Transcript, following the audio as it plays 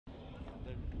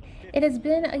It has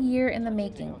been a year in the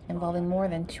making, involving more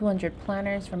than 200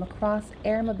 planners from across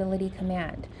Air Mobility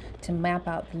Command to map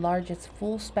out the largest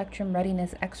full spectrum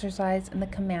readiness exercise in the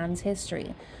command's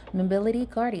history, Mobility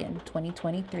Guardian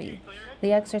 2023.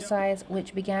 The exercise,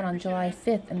 which began on July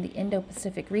 5th in the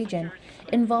Indo-Pacific region,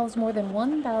 involves more than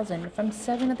 1,000 from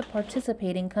 7 of the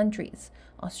participating countries: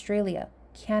 Australia,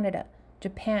 Canada,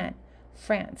 Japan,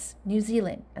 France, New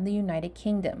Zealand, and the United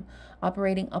Kingdom,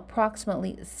 operating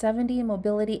approximately 70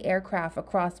 mobility aircraft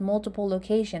across multiple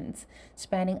locations,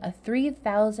 spanning a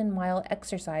 3,000-mile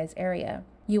exercise area.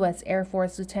 U.S. Air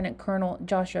Force Lieutenant Colonel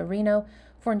Joshua Reno,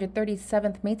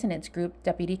 437th Maintenance Group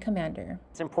Deputy Commander.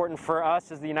 It's important for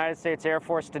us as the United States Air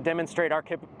Force to demonstrate our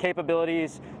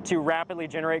capabilities to rapidly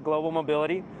generate global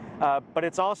mobility. But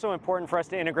it's also important for us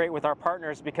to integrate with our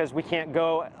partners because we can't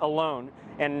go alone.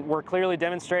 And we're clearly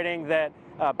demonstrating that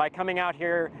by coming out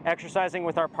here, exercising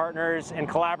with our partners, and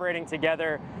collaborating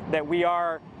together, that we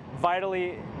are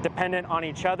vitally dependent on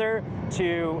each other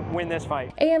to win this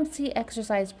fight. AMC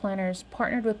exercise planners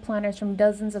partnered with planners from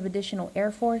dozens of additional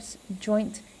Air Force,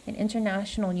 joint, and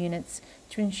international units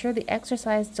to ensure the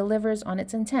exercise delivers on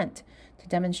its intent to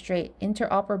demonstrate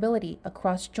interoperability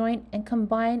across joint and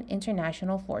combined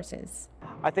international forces.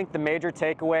 I think the major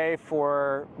takeaway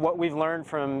for what we've learned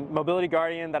from Mobility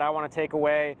Guardian that I want to take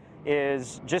away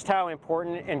is just how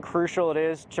important and crucial it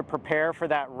is to prepare for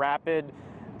that rapid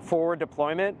forward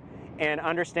deployment and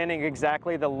understanding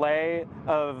exactly the lay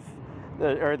of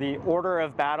the order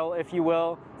of battle, if you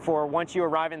will, for once you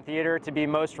arrive in theater to be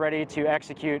most ready to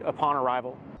execute upon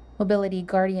arrival. Mobility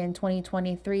Guardian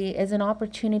 2023 is an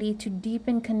opportunity to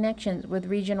deepen connections with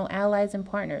regional allies and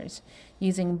partners,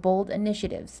 using bold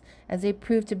initiatives as they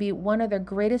prove to be one of their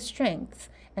greatest strengths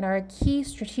and are a key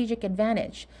strategic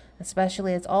advantage,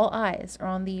 especially as all eyes are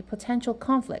on the potential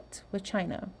conflict with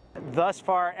China. Thus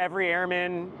far, every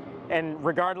airman, and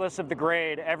regardless of the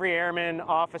grade, every airman,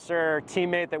 officer,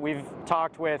 teammate that we've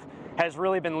talked with has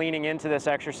really been leaning into this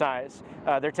exercise.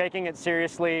 They're taking it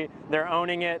seriously, they're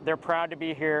owning it, they're proud to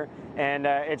be here, and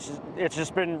it's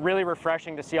just been really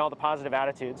refreshing to see all the positive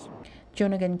attitudes.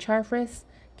 Jonagan Charfris,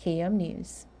 KM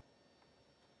News.